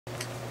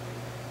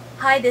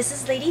Hi, this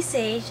is Lady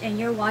Sage, and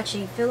you're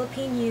watching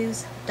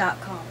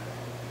PhilippineNews.com.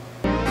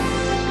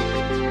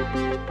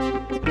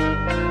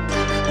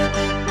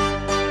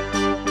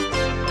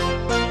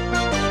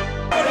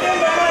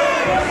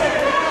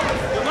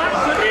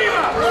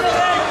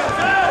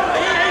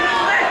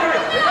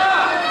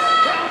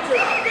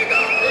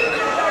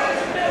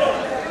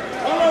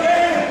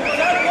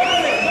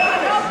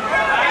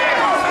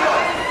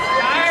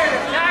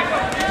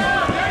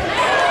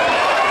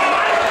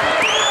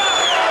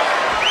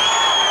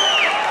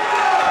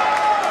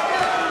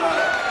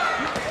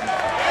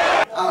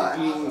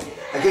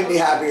 I couldn't be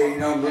happier. You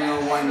know,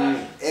 Bruno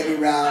won every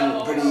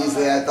round pretty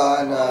easily. I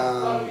thought,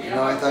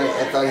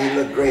 I thought he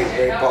looked great,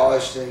 very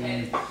polished,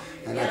 and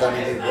I thought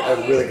he did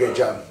a really great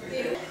job.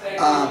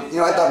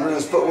 I thought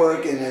Bruno's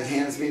footwork and his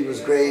hand speed was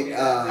great.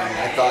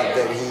 I thought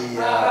that he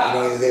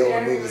was able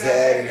to move his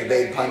head and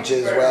evade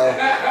punches well.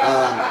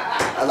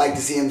 I'd like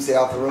to see him stay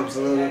off the ropes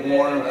a little bit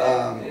more.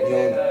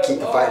 Keep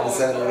the fight in the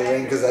center of the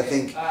ring, because I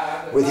think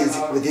with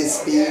his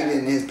speed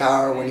and his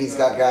power, when he's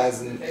got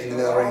guys in the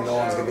middle of the ring, no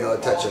one's gonna be able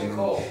to touch him.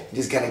 And he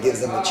just kind of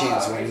gives them a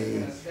chance when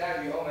he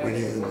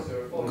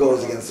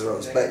goes against the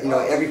ropes. But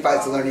every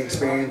fight's a learning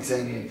experience,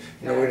 and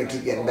we're gonna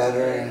keep getting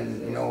better,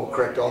 and we'll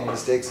correct all the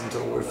mistakes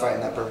until we're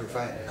fighting that perfect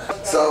fight.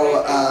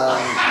 So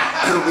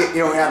we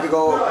have to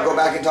go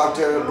back and talk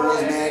to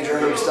Bruno's manager,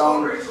 Herb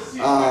Stone,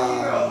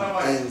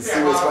 and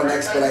see what's going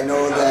next. But I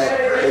know that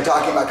they're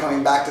talking about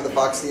coming back to the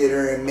Fox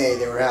Theater in May.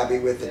 They were happy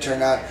with the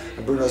turnout.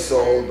 Bruno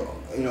sold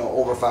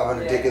over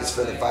 500 tickets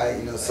for the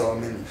fight. So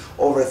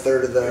over a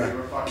third of the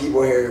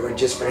people here were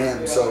just for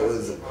him. So it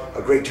was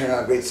a great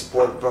turnout, great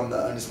support from the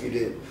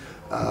Undisputed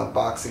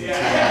boxing team.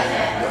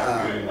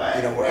 And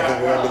I think we're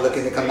going to be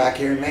looking to come back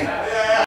here in May.